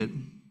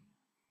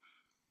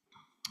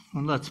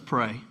And let's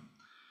pray.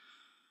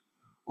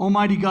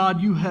 Almighty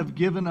God, you have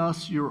given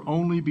us your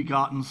only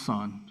begotten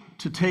Son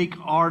to take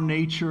our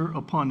nature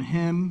upon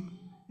him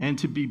and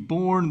to be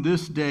born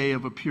this day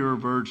of a pure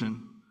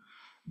virgin.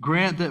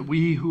 Grant that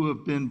we who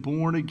have been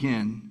born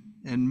again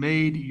and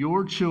made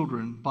your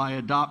children by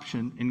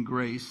adoption in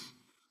grace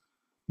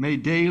may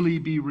daily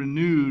be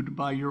renewed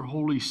by your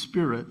Holy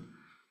Spirit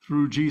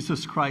through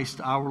Jesus Christ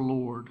our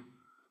Lord,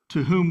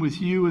 to whom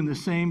with you in the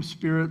same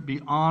Spirit be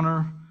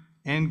honor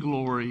and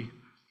glory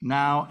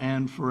now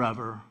and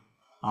forever.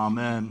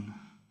 Amen.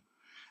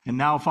 And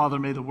now, Father,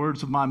 may the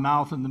words of my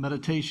mouth and the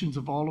meditations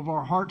of all of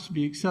our hearts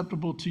be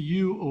acceptable to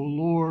you, O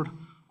Lord,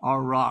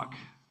 our rock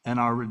and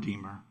our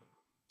Redeemer.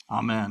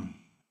 Amen.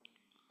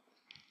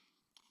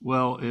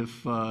 Well,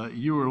 if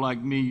you are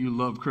like me, you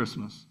love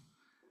Christmas.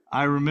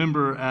 I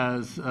remember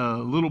as a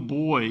little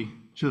boy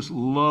just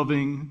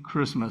loving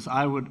Christmas.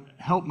 I would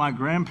help my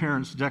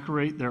grandparents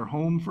decorate their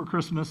home for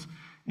Christmas,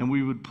 and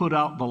we would put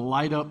out the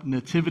light-up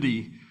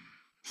nativity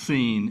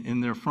scene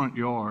in their front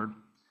yard.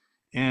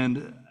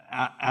 And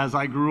as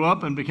I grew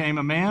up and became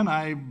a man,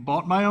 I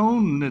bought my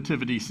own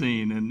nativity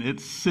scene, and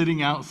it's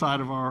sitting outside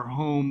of our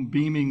home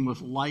beaming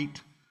with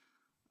light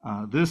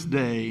this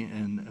day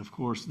and, of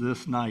course,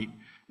 this night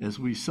as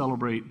we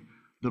celebrate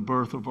the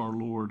birth of our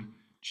Lord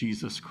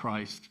Jesus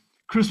Christ.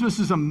 Christmas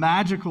is a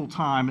magical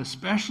time,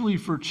 especially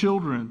for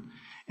children.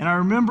 And I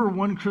remember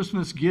one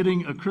Christmas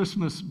getting a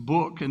Christmas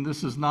book, and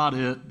this is not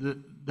it.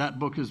 That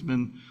book has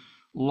been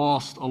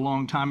lost a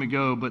long time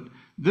ago, but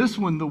this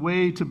one, The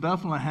Way to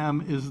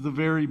Bethlehem, is the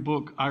very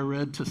book I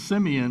read to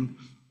Simeon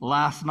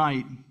last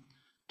night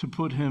to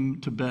put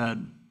him to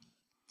bed.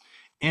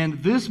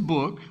 And this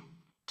book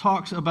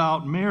talks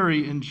about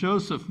Mary and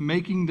Joseph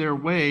making their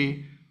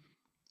way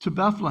to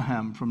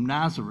Bethlehem from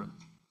Nazareth.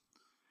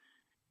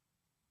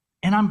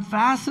 And I'm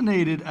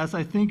fascinated as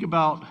I think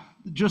about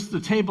just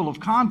the table of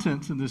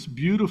contents in this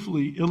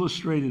beautifully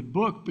illustrated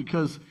book,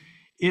 because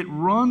it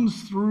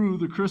runs through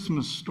the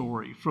Christmas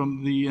story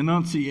from the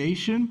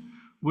Annunciation,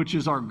 which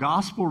is our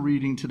gospel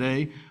reading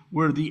today,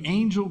 where the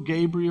angel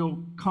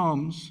Gabriel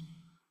comes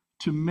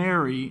to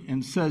Mary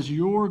and says,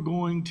 you're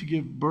going to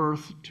give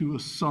birth to a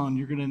son.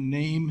 You're going to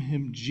name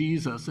him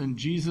Jesus. And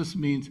Jesus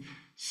means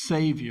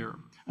Savior.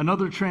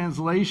 Another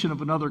translation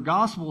of another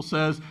gospel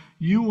says,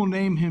 you will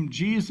name him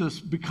Jesus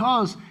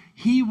because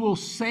he will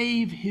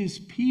save his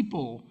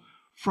people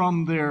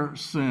from their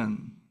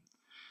sin.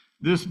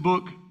 This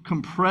book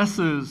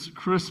compresses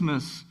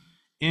Christmas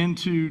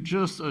into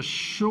just a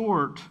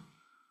short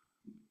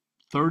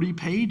 30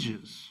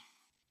 pages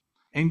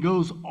and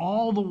goes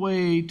all the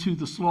way to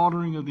the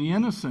slaughtering of the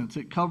innocents.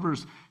 It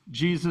covers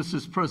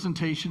Jesus'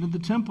 presentation in the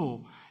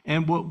temple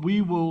and what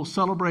we will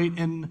celebrate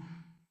in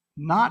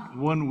not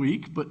 1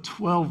 week, but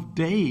 12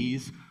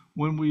 days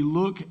when we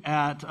look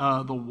at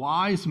the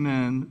wise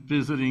men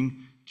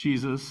visiting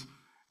Jesus,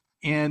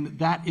 and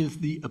that is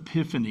the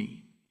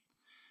Epiphany.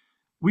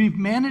 We've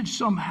managed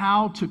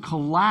somehow to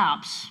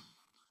collapse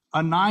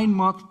a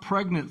 9-month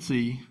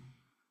pregnancy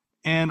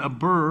and a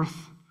birth,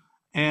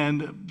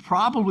 and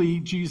probably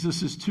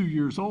Jesus is 2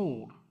 years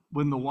old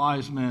when the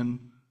wise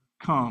men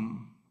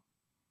come.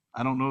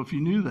 I don't know if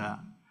you knew that.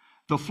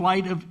 The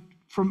flight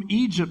from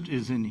Egypt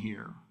is in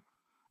here.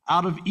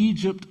 Out of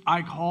Egypt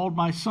I called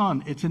my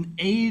son. It's an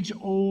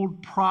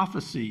age-old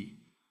prophecy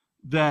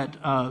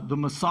that the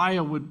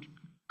Messiah would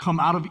come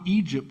out of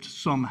Egypt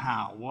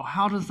somehow. Well,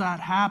 how does that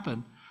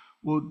happen?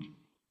 Well,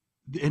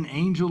 an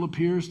angel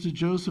appears to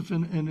Joseph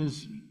in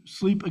his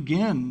sleep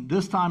again,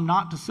 this time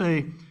not to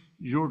say,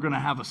 you're going to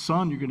have a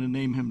son, you're going to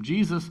name him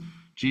Jesus.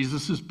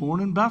 Jesus is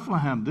born in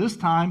Bethlehem. This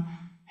time,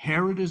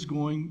 Herod is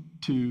going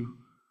to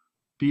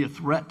be a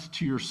threat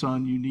to your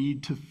son. You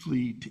need to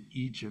flee to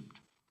Egypt.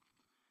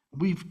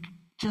 We've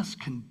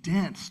just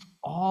condensed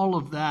all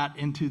of that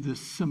into this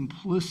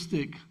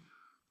simplistic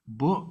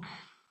book.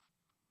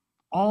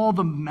 All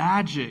the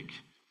magic.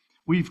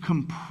 We've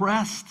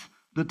compressed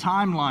the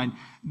timeline.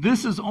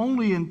 This is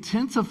only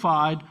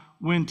intensified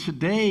when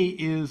today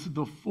is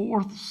the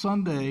 4th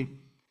Sunday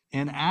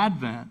in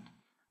Advent,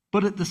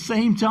 but at the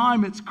same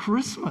time, it's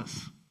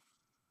Christmas.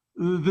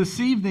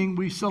 This evening,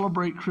 we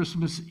celebrate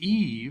Christmas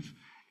Eve,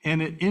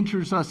 and it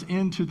enters us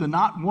into the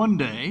not one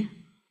day,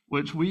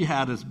 which we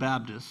had as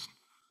Baptists,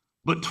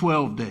 but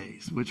 12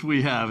 days, which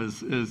we have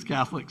as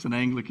Catholics and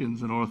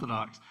Anglicans and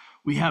Orthodox.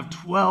 We have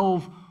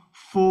 12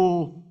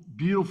 full,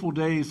 beautiful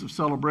days of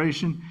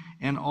celebration,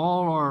 and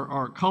all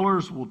our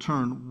colors will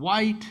turn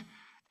white,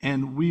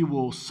 and we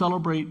will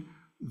celebrate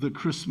the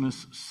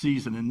Christmas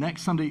season. And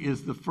next Sunday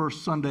is the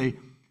first Sunday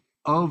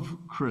of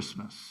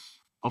Christmas,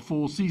 a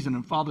full season.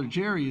 And Father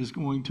Jerry is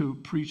going to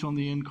preach on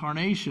the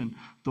incarnation.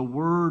 The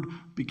Word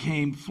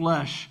became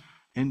flesh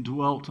and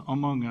dwelt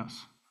among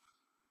us.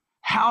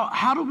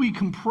 How do we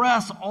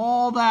compress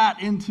all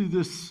that into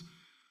this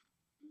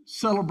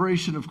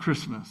celebration of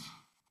Christmas?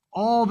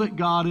 All that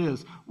God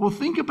is. Well,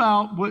 think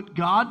about what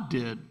God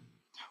did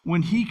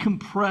when he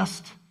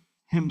compressed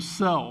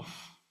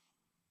himself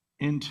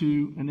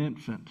into an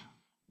infant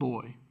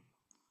boy.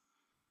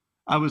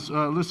 I was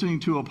listening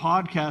to a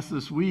podcast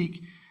this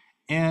week,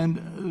 And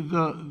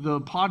the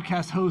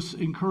podcast host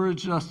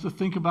encouraged us to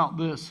think about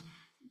this.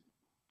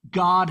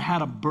 God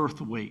had a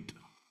birth weight.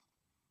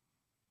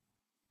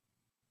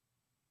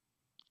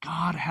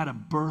 God had a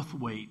birth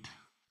weight.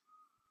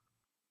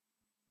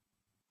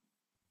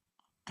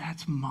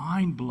 That's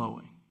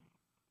mind-blowing.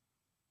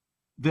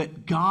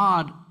 That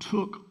God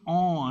took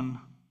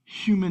on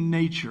human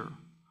nature,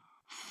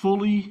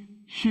 fully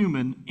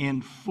human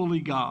and fully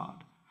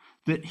God.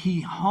 That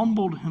he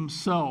humbled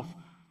himself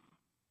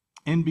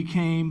and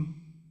became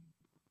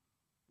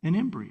an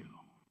embryo.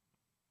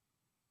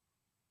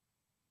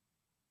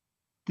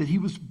 That he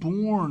was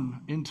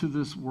born into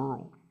this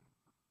world.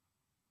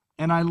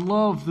 And I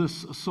love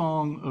this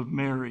song of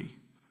Mary.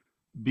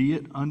 Be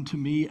it unto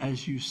me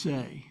as you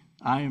say,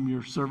 I am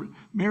your servant.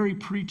 Mary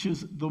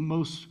preaches the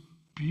most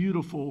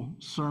beautiful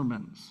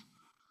sermons.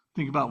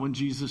 Think about when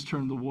Jesus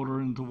turned the water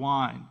into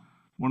wine,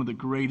 one of the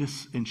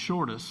greatest and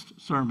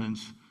shortest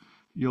sermons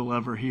you'll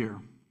ever hear.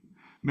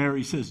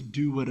 Mary says,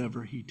 do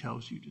whatever he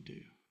tells you to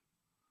do.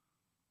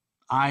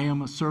 I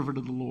am a servant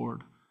of the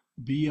Lord.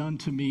 Be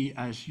unto me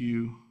as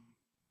you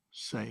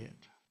say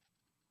it.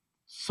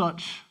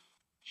 Such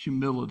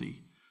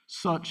humility,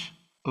 such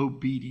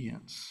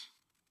obedience.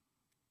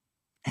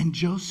 And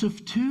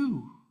Joseph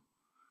too.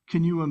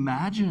 Can you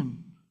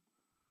imagine?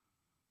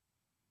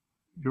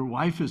 Your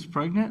wife is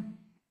pregnant,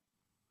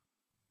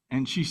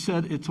 and she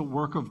said it's a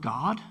work of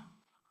God.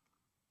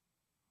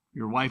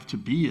 Your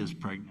wife-to-be is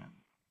pregnant.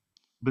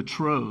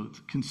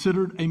 Betrothed,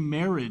 considered a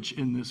marriage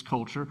in this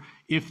culture.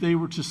 If they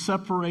were to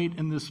separate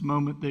in this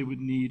moment, they would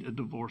need a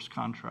divorce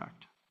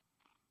contract.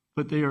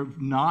 But they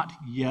have not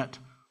yet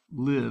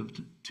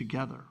lived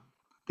together.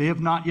 They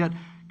have not yet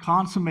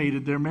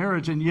consummated their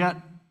marriage, and yet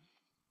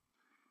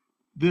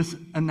this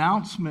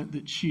announcement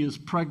that she is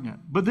pregnant.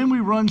 But then we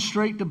run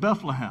straight to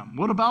Bethlehem.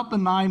 What about the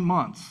 9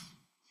 months,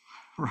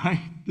 right,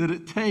 that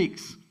it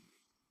takes?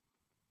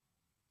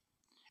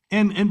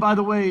 And by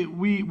the way,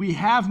 we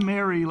have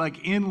Mary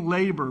like in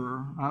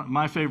labor.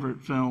 My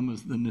favorite film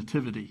is the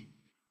Nativity.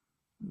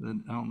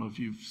 I don't know if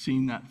you've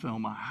seen that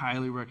film. I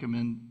highly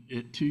recommend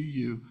it to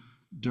you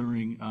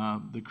during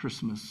the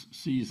Christmas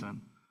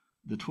season,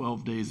 the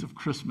 12 days of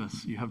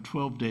Christmas. You have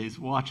 12 days,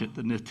 watch it,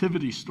 the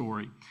Nativity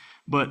story.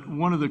 But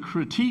one of the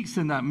critiques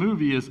in that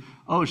movie is,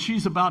 oh,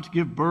 she's about to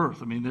give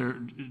birth. I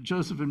mean,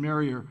 Joseph and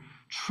Mary are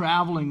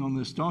traveling on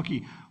this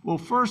donkey. Well,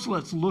 first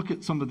let's look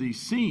at some of these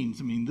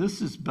scenes. I mean,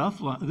 this is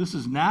Bethlehem, this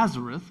is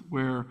Nazareth,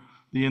 where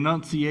the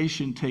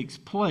Annunciation takes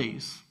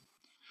place.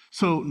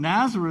 So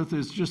Nazareth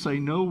is just a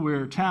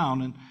nowhere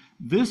town, and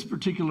this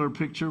particular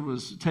picture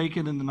was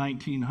taken in the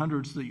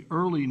 1900s, the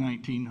early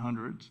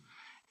 1900s,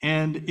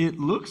 and it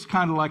looks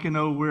kind of like a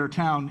nowhere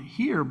town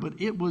here, but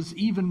it was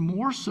even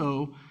more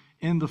so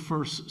in the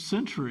first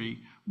century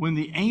when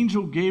the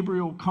angel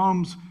Gabriel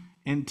comes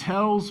and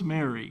tells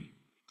Mary,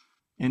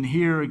 and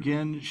here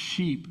again,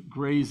 sheep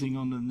grazing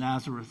on the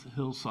Nazareth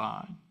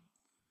hillside.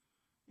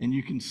 And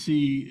you can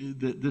see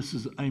that this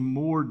is a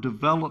more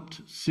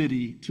developed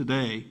city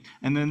today.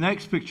 And the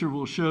next picture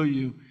will show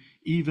you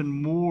even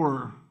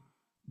more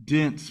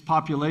dense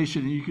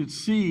population. And you could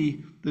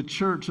see the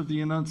Church of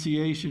the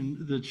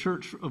Annunciation, the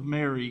Church of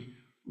Mary,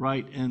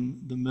 right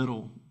in the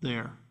middle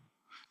there.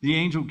 The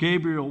angel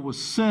Gabriel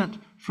was sent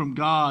from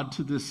God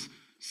to this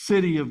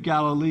city of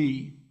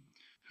Galilee,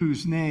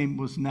 whose name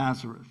was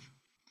Nazareth.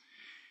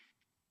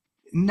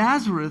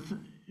 Nazareth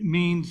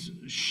means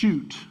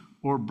shoot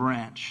or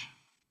branch.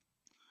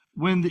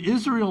 When the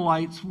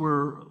Israelites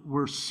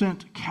were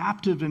sent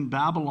captive in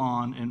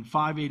Babylon in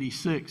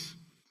 586,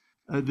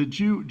 the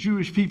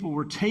Jewish people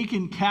were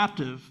taken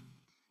captive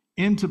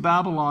into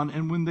Babylon,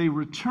 and when they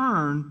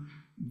returned,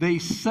 they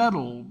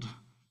settled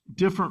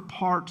different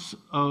parts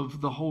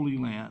of the Holy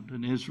Land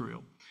in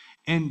Israel.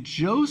 And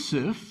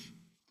Joseph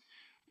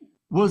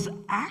was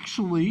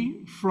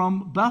actually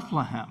from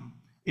Bethlehem.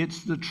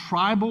 It's the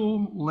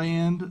tribal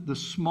land, the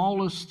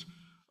smallest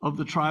of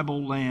the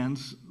tribal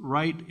lands,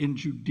 right in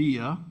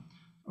Judea,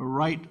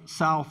 right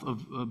south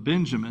of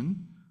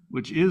Benjamin,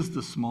 which is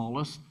the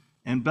smallest,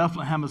 and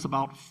Bethlehem is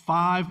about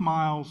 5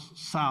 miles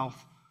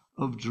south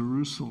of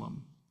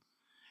Jerusalem.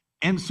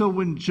 And so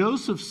when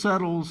Joseph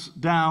settles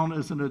down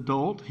as an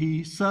adult,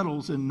 he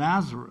settles in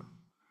Nazareth.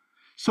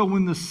 So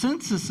when the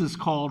census is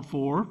called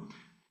for,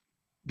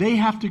 they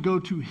have to go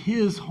to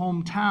his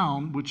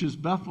hometown, which is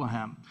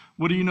Bethlehem.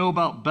 What do you know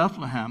about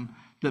Bethlehem?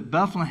 That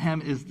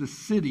Bethlehem is the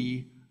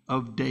city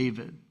of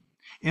David.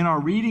 In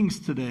our readings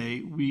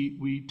today,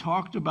 we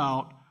talked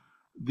about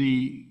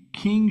the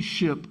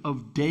kingship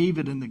of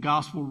David in the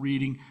gospel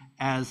reading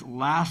as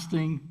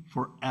lasting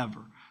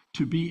forever,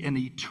 to be an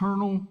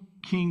eternal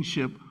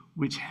kingship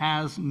which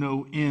has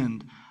no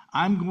end.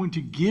 I'm going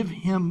to give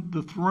him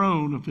the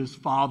throne of his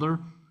father,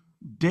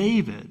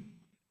 David.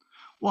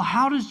 Well,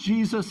 how does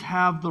Jesus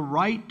have the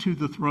right to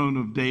the throne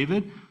of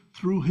David?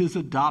 Through his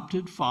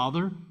adopted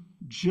father,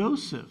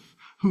 Joseph,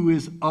 who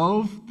is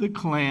of the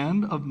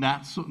clan of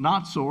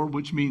Natsor,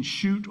 which means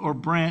shoot or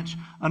branch.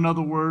 In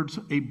other words,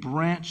 a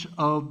branch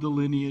of the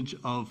lineage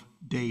of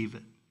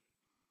David.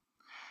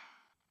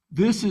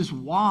 This is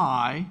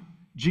why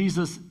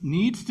Jesus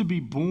needs to be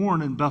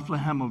born in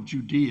Bethlehem of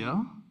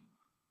Judea,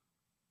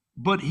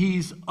 but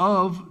he's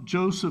of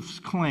Joseph's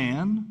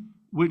clan,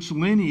 which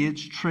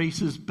lineage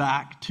traces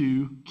back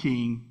to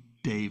King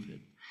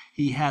David.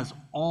 He has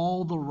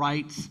all the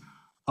rights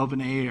of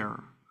an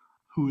heir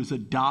who is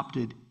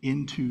adopted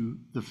into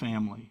the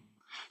family.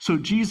 So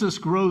Jesus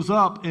grows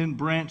up in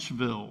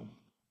Branchville,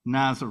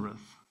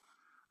 Nazareth,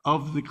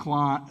 of the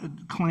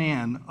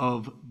clan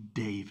of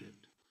David.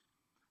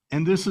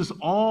 And this is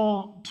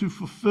all to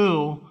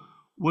fulfill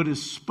what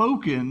is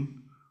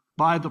spoken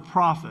by the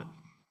prophet.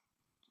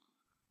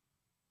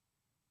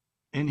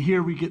 And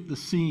here we get the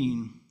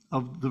scene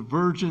of the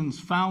Virgin's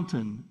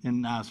Fountain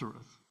in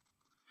Nazareth.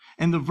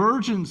 And the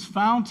Virgin's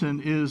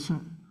Fountain is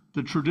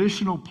the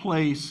traditional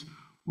place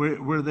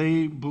where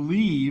they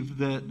believe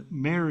that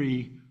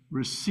Mary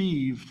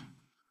received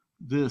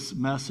this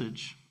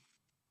message.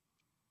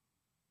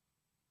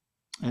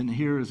 And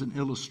here is an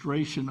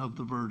illustration of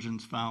the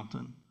Virgin's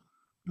Fountain,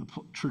 the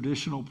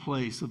traditional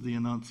place of the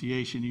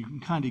Annunciation. You can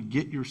kind of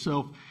get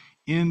yourself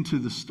into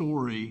the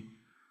story,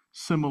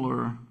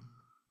 similar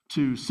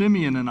to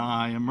Simeon and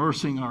I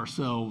immersing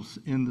ourselves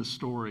in the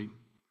story.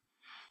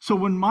 So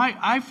when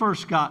I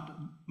first got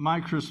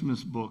my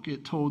Christmas book,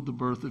 it told the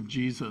birth of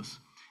Jesus.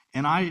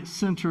 And I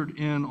centered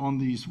in on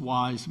these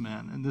wise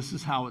men. And this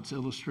is how it's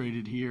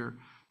illustrated here.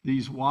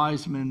 These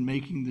wise men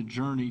making the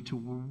journey to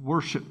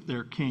worship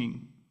their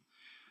king.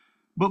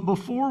 But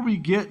before we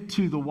get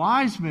to the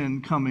wise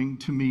men coming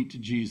to meet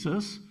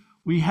Jesus,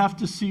 we have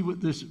to see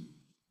what this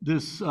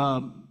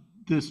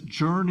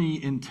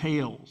journey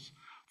entails.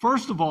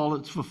 First of all,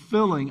 it's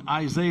fulfilling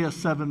Isaiah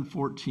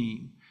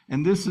 7:14.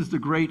 And this is the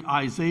great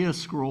Isaiah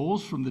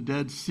scrolls from the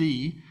Dead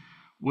Sea,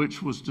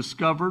 which was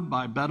discovered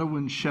by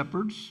Bedouin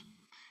shepherds.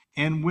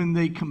 And when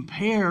they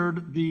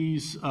compared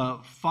these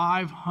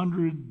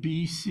 500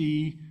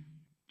 BC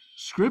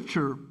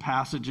scripture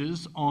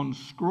passages on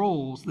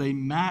scrolls, they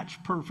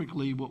match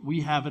perfectly what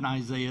we have in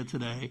Isaiah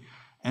today.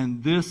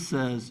 And this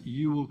says,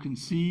 "You will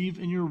conceive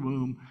in your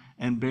womb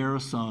and bear a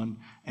son,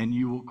 and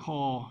you will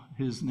call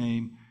his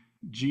name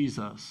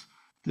Jesus."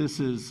 This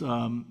is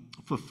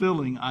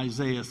fulfilling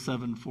Isaiah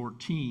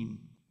 7:14.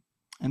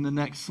 And the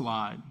next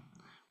slide,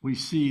 we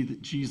see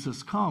that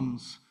Jesus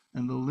comes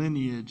in the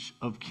lineage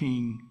of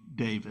King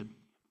David.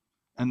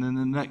 And then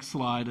the next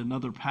slide,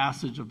 another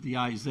passage of the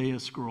Isaiah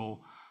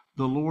scroll.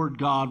 The Lord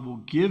God will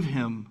give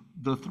him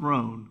the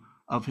throne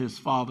of his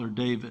father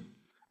David,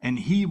 and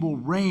he will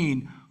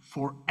reign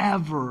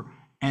forever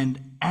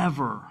and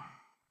ever.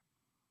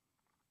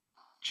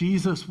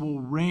 Jesus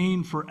will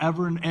reign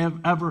forever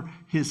and ever.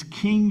 His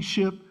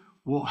kingship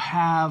will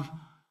have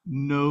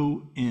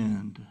no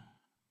end.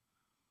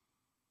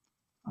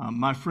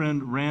 My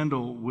friend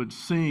Randall would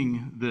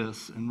sing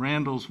this, and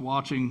Randall's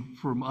watching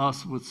from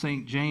us with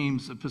St.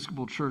 James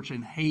Episcopal Church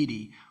in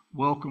Haiti.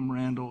 Welcome,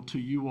 Randall, to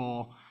you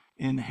all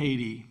in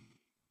Haiti.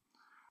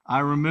 I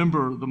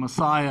remember the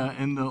Messiah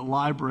in the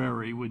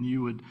library when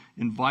you would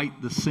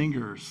invite the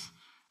singers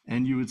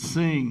and you would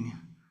sing,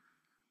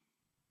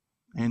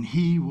 "And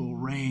he will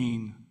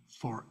reign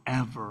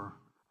forever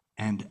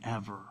and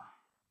ever."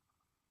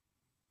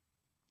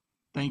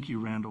 Thank you,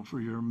 Randall, for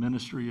your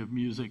ministry of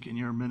music and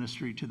your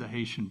ministry to the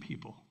Haitian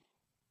people.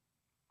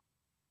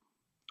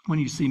 When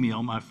you see me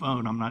on my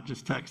phone, I'm not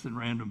just texting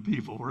random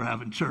people. We're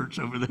having church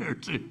over there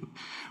too.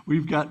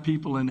 We've got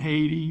people in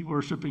Haiti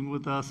worshiping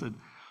with us, in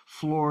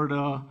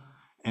Florida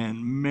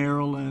and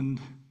Maryland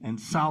and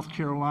South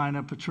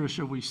Carolina.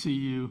 Patricia, we see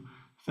you.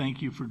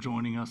 Thank you for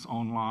joining us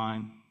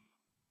online.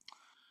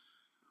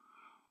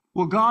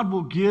 Well, God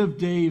will give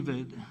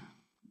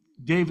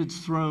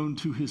David's throne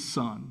to his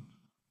son,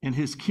 and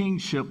his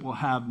kingship will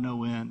have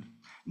no end.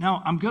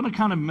 Now, I'm going to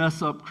kind of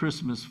mess up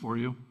Christmas for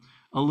you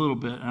a little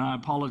bit, and I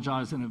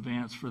apologize in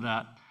advance for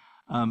that.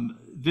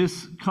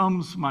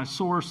 My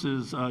source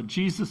is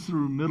Jesus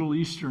Through Middle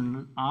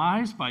Eastern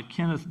Eyes by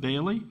Kenneth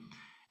Bailey,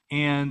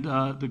 and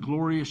The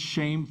Glorious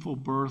Shameful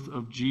Birth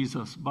of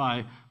Jesus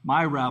by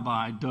my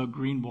rabbi, Doug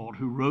Greenwald,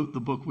 who wrote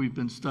the book we've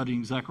been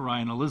studying,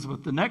 Zechariah and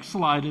Elizabeth. The next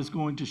slide is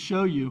going to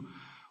show you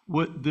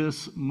what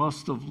this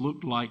must have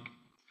looked like.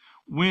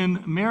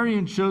 When Mary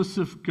and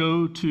Joseph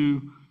go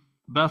to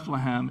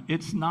Bethlehem,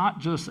 it's not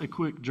just a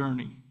quick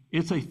journey.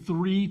 It's a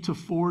 3 to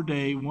 4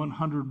 day,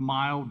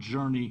 100-mile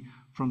journey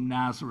from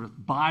Nazareth,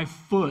 by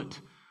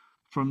foot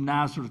from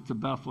Nazareth to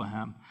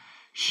Bethlehem.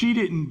 She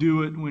didn't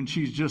do it when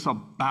she's just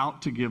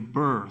about to give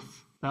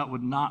birth. That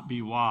would not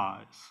be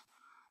wise.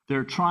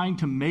 They're trying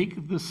to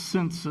make the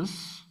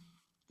census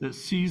that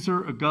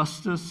Caesar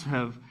Augustus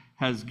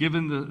has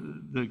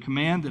given the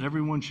command that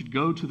everyone should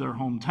go to their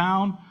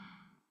hometown.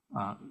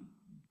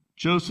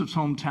 Joseph's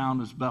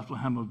hometown is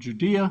Bethlehem of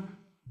Judea,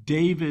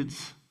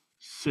 David's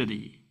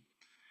city.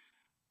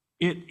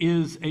 It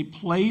is a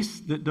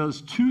place that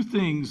does two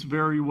things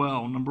very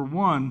well. Number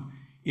one,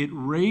 it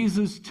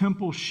raises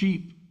temple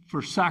sheep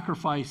for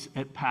sacrifice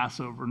at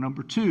Passover.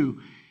 Number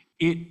two,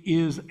 it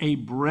is a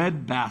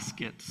bread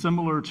basket,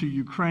 similar to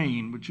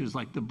Ukraine, which is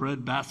like the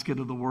bread basket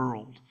of the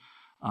world.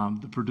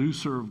 the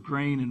producer of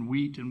grain and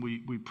wheat, and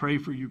we pray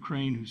for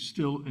Ukraine, who's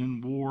still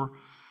in war.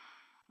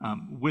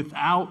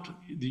 Without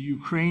the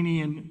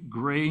Ukrainian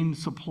grain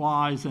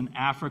supplies in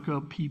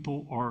Africa,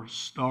 people are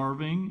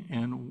starving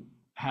and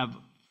have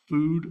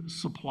food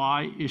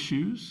supply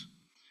issues.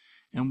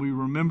 And we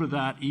remember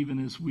that even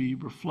as we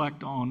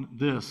reflect on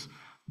this.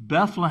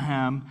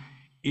 Bethlehem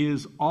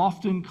is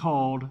often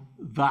called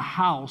the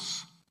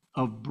house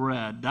of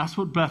bread. That's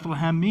what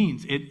Bethlehem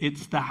means.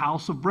 It's the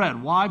house of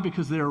bread. Why?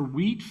 Because there are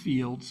wheat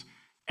fields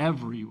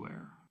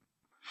everywhere.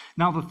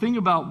 Now, the thing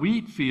about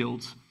wheat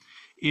fields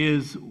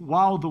is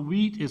while the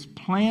wheat is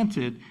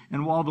planted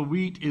and while the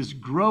wheat is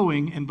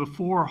growing and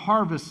before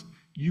harvest,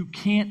 you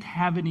can't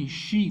have any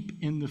sheep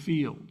in the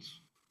fields.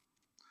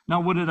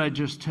 Now, what did I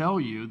just tell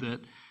you?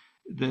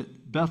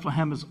 That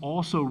Bethlehem is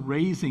also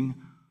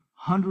raising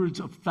hundreds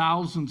of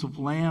thousands of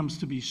lambs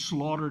to be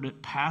slaughtered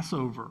at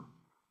Passover.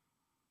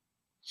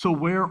 So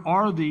where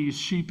are these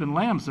sheep and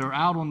lambs? They're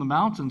out on the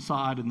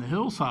mountainside and the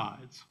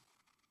hillsides,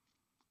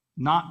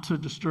 not to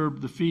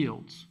disturb the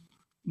fields.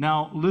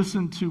 Now,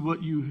 listen to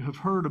what you have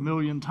heard a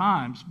million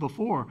times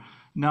before.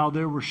 Now,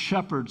 there were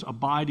shepherds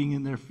abiding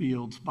in their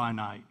fields by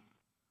night.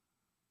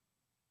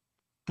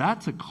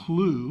 That's a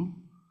clue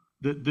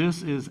that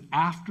this is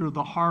after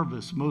the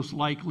harvest, most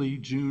likely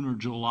June or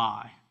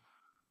July,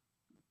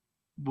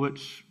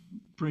 which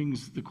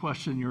brings the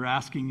question you're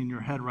asking in your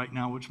head right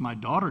now, which my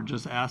daughter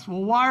just asked.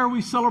 Well, why are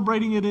we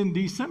celebrating it in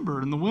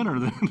December in the winter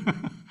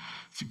then?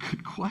 It's a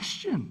good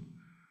question.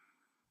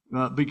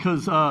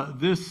 Because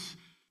this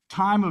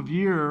time of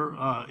year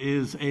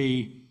is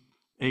a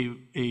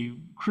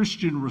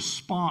Christian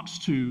response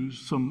to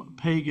some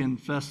pagan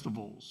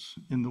festivals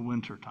in the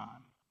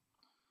wintertime.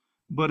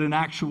 But in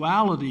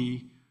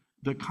actuality,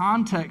 the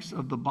context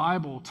of the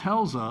Bible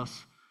tells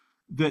us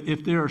that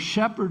if there are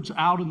shepherds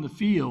out in the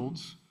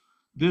fields,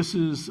 this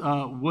is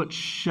what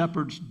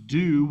shepherds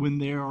do when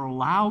they are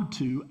allowed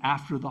to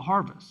after the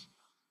harvest.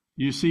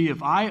 You see,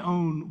 if I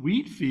own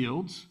wheat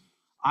fields,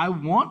 I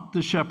want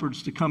the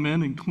shepherds to come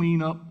in and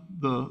clean up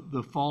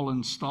the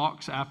fallen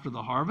stalks after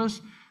the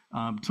harvest,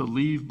 to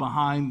leave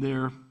behind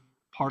their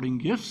parting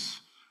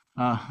gifts,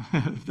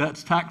 if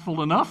that's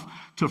tactful enough,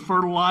 to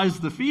fertilize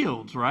the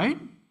fields, right?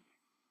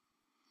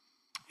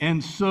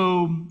 And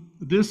so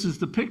this is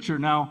the picture.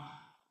 Now,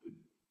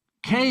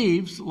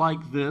 caves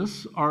like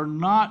this are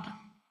not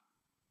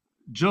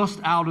just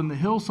out in the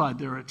hillside.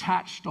 They're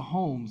attached to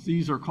homes.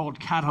 These are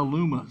called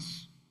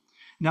catalumas.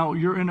 Now,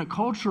 you're in a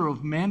culture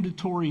of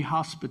mandatory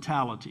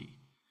hospitality,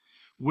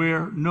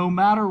 where no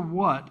matter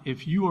what,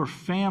 if you are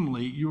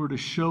family, you are to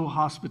show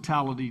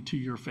hospitality to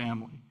your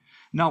family.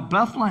 Now,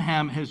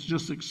 Bethlehem has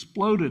just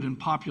exploded in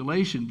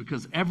population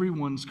because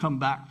everyone's come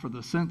back for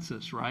the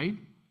census, right?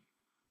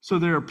 So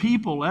there are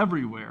people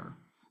everywhere.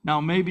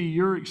 Now, maybe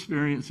you're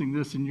experiencing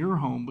this in your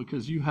home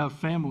because you have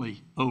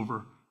family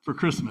over for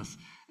Christmas,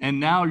 and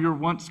now your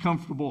once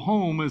comfortable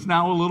home is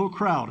now a little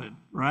crowded,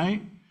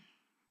 right?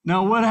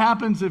 Now, what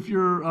happens if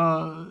you're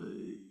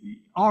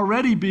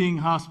already being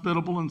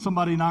hospitable and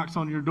somebody knocks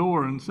on your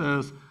door and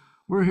says,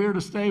 "We're here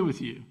to stay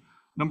with you"?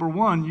 Number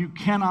one, you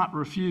cannot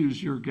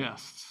refuse your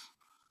guests.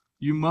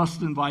 You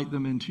must invite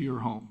them into your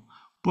home.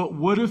 But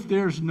what if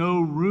there's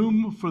no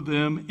room for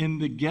them in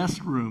the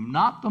guest room,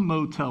 not the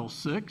Motel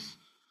 6?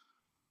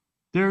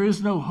 There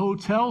is no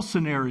hotel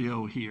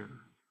scenario here.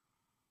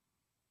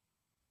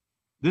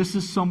 This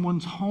is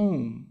someone's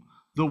home.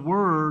 The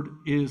word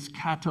is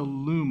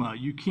kataluma.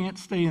 You can't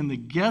stay in the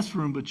guest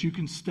room, but you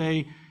can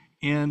stay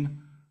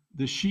in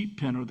the sheep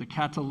pen or the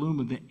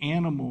kataluma, the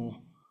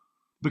animal,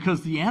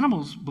 because the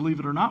animals, believe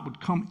it or not,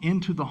 would come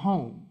into the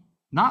home.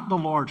 Not the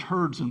large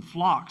herds and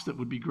flocks that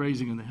would be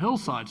grazing in the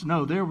hillsides.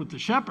 No, they're with the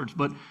shepherds,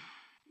 but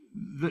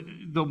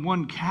the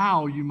one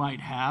cow you might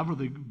have, or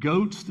the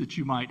goats that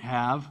you might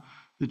have,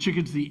 the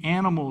chickens, the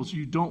animals,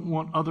 you don't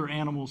want other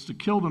animals to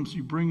kill them, so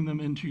you bring them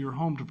into your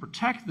home to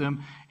protect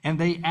them, and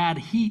they add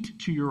heat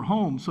to your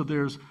home. So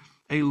there's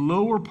a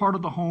lower part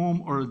of the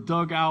home or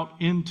dug out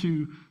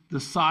into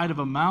the side of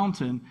a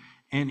mountain,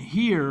 and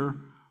here,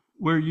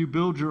 where you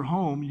build your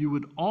home, you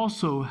would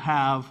also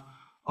have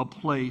a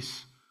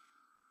place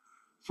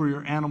for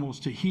your animals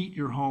to heat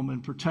your home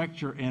and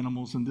protect your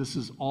animals, and this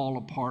is all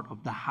a part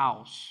of the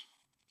house.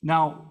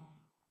 Now,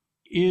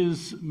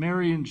 is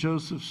Mary and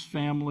Joseph's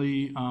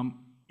family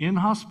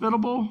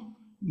inhospitable?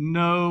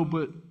 No,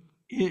 but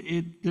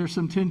there's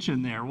some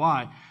tension there.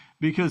 Why?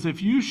 Because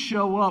if you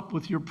show up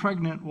with your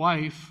pregnant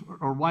wife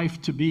or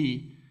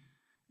wife-to-be,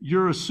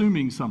 you're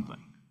assuming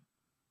something.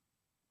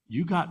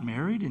 You got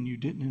married and you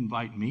didn't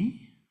invite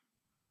me?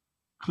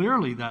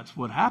 Clearly that's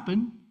what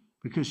happened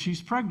because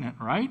she's pregnant,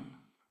 right?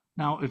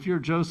 Now, if you're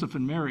Joseph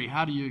and Mary,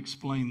 how do you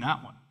explain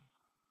that one?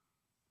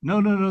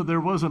 No, there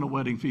wasn't a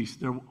wedding feast.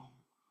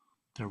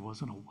 There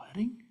wasn't a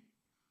wedding?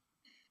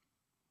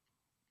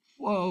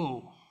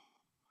 Whoa.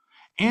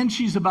 And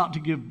she's about to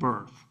give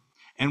birth.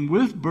 And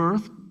with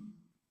birth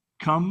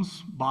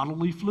comes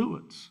bodily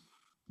fluids,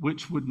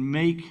 which would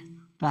make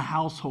the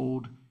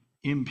household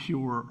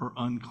impure or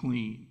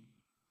unclean.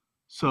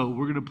 So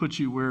we're going to put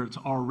you where it's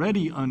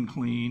already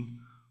unclean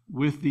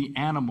with the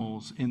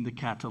animals in the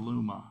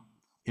Cataluma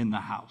in the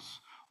house.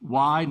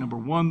 Why? Number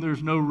one,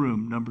 there's no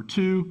room. Number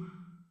two,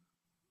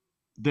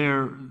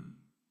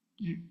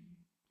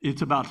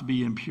 it's about to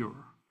be impure.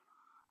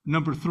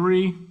 Number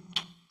three,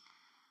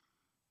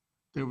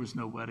 there was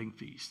no wedding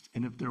feast.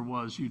 And if there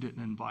was, you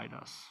didn't invite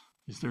us.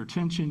 Is there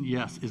tension?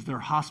 Yes. Is there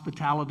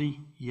hospitality?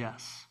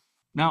 Yes.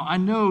 Now, I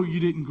know you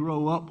didn't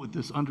grow up with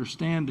this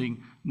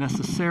understanding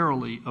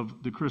necessarily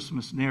of the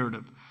Christmas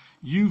narrative.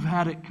 You've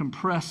had it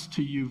compressed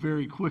to you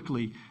very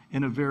quickly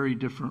in a very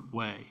different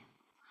way.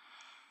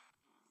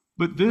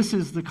 But this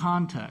is the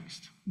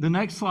context. The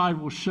next slide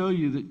will show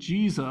you that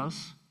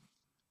Jesus,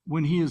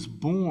 when he is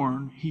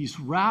born, he's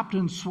wrapped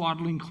in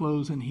swaddling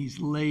clothes and he's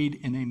laid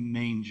in a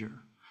manger.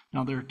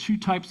 Now, there are two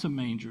types of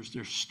mangers.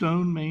 There's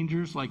stone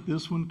mangers like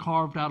this one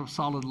carved out of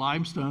solid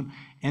limestone,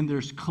 and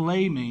there's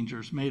clay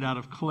mangers made out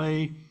of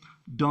clay,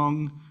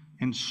 dung,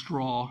 and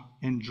straw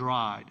and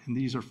dried. And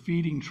these are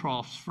feeding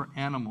troughs for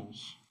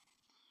animals.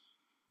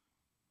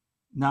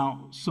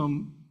 Now,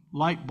 some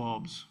light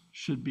bulbs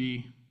should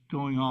be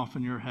going off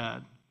in your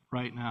head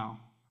right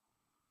now.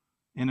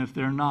 And if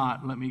they're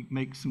not, let me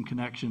make some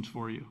connections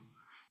for you.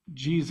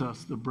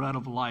 Jesus, the bread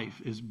of life,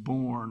 is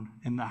born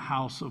in the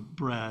house of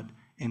bread,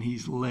 and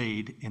he's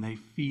laid in a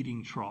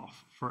feeding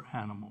trough for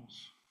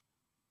animals.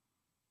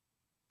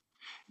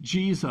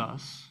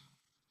 Jesus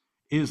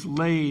is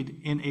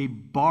laid in a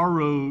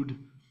borrowed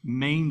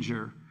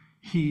manger.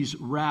 He's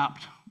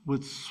wrapped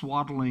with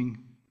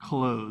swaddling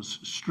clothes,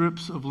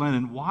 strips of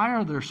linen. Why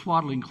are there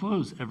swaddling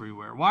clothes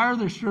everywhere? Why are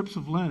there strips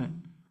of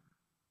linen?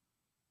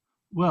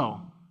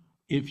 Well,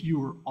 if you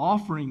were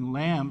offering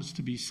lambs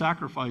to be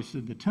sacrificed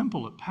in the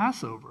temple at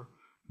Passover,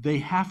 they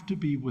have to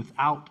be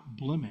without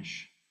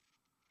blemish.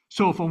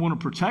 So if I want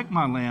to protect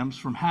my lambs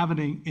from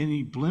having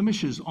any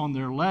blemishes on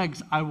their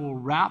legs, I will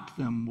wrap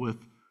them with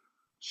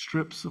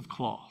strips of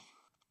cloth.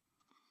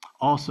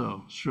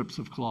 Also, strips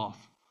of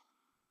cloth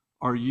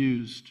are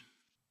used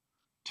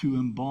to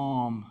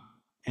embalm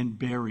and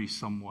bury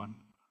someone.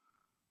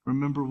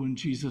 Remember, when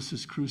Jesus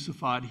is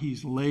crucified,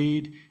 he's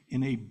laid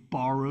in a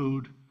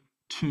borrowed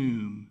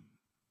tomb,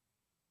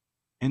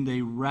 and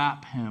they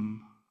wrap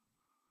him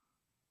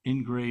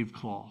in grave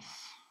cloths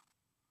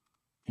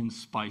and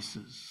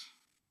spices.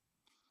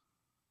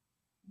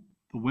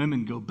 The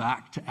women go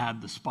back to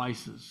add the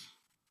spices,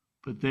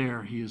 but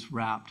there he is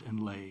wrapped and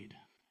laid,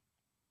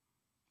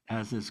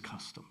 as is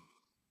custom,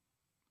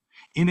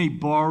 in a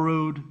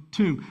borrowed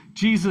tomb.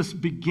 Jesus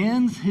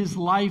begins his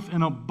life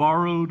in a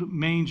borrowed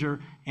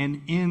manger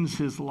and ends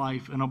his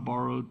life in a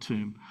borrowed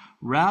tomb,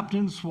 wrapped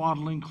in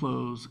swaddling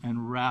clothes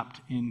and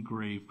wrapped in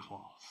grave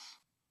cloths.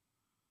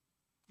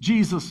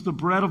 Jesus, the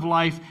bread of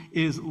life,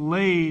 is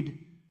laid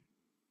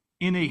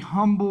in a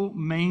humble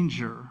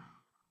manger,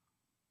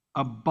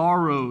 a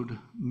borrowed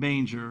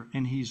manger,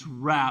 and he's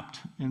wrapped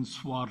in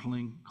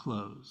swaddling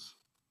clothes.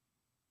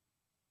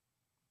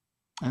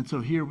 And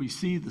so here we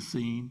see the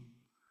scene,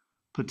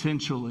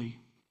 potentially,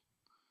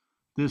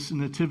 this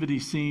nativity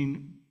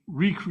scene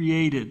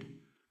recreated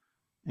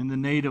in the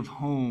native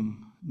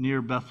home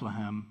near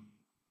Bethlehem.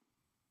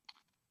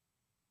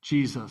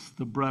 Jesus,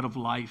 the bread of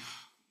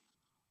life,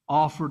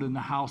 offered in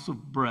the house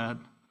of bread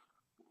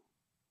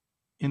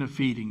in a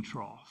feeding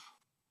trough.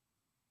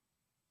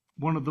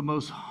 One of the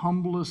most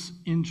humblest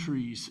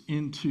entries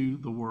into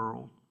the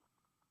world.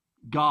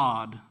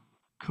 God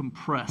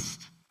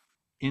compressed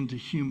into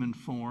human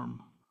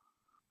form,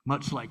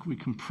 much like we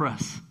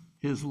compress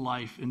his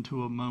life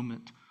into a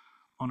moment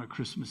on a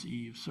Christmas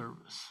Eve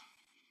service.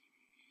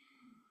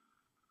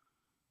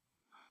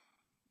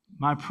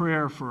 My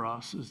prayer for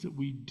us is that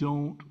we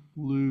don't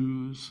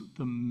lose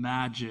the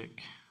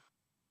magic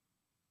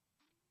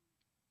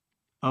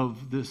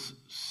of this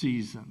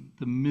season.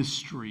 The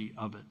mystery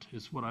of it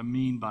is what I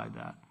mean by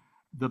that.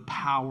 The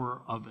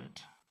power of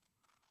it.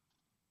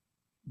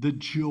 The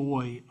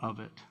joy of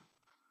it.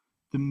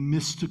 The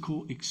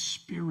mystical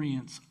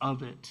experience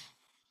of it.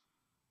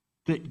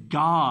 That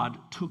God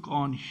took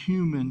on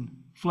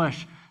human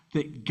flesh.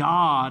 That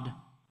God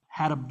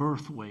had a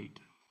birth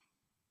weight.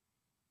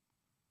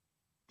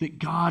 That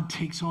God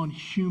takes on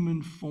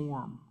human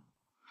form.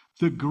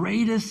 The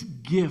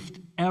greatest gift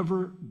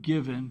ever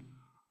given,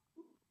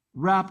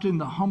 wrapped in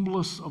the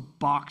humblest of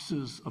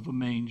boxes of a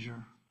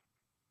manger,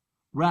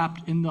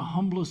 wrapped in the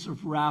humblest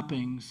of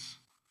wrappings,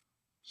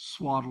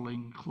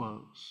 swaddling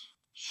clothes,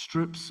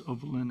 strips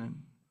of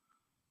linen.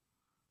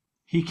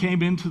 He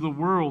came into the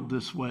world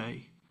this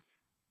way,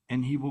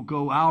 and he will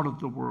go out of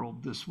the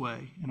world this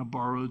way, in a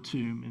borrowed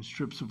tomb in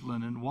strips of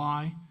linen.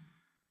 Why?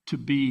 To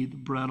be the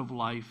bread of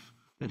life,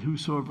 that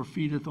whosoever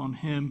feedeth on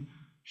him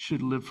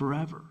should live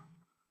forever.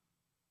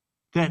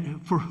 That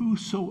for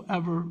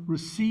whosoever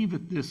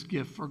receiveth this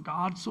gift, for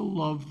God so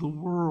loved the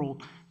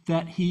world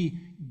that he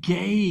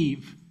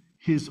gave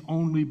his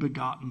only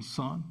begotten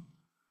Son,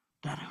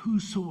 that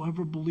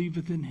whosoever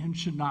believeth in him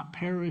should not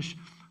perish,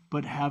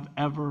 but have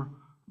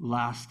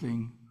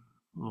everlasting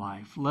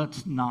life.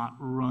 Let's not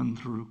run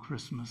through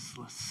Christmas.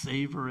 Let's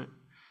savor it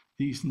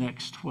these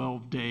next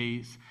 12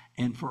 days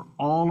and for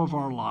all of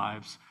our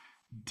lives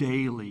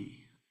daily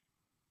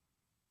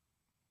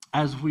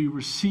As we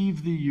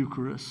receive the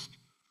Eucharist,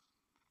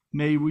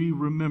 may we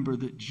remember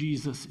that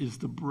Jesus is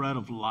the bread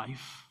of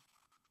life,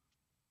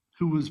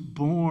 who was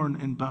born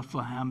in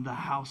Bethlehem, the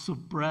house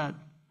of bread,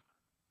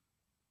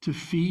 to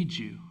feed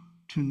you,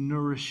 to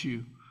nourish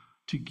you,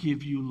 to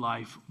give you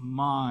life,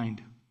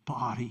 mind,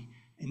 body,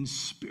 and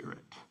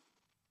spirit.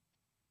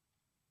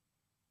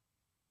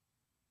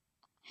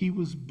 He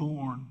was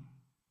born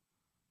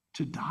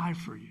to die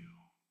for you.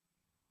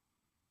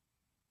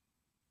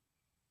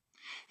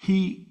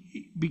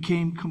 He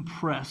became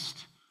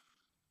compressed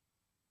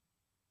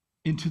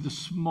into the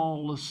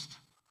smallest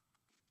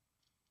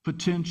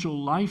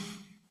potential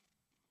life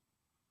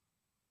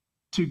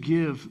to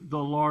give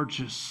the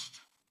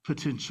largest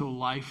potential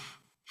life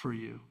for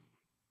you.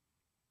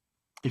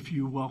 If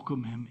you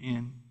welcome him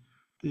in,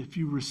 if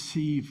you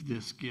receive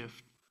this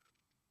gift,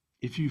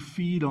 if you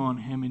feed on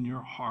him in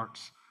your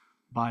hearts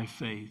by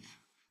faith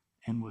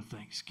and with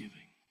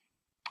thanksgiving.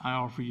 I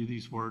offer you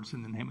these words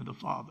in the name of the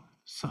Father,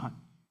 Son,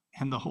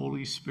 and the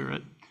Holy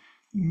Spirit.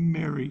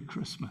 Merry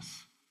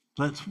Christmas.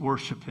 Let's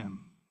worship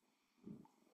him.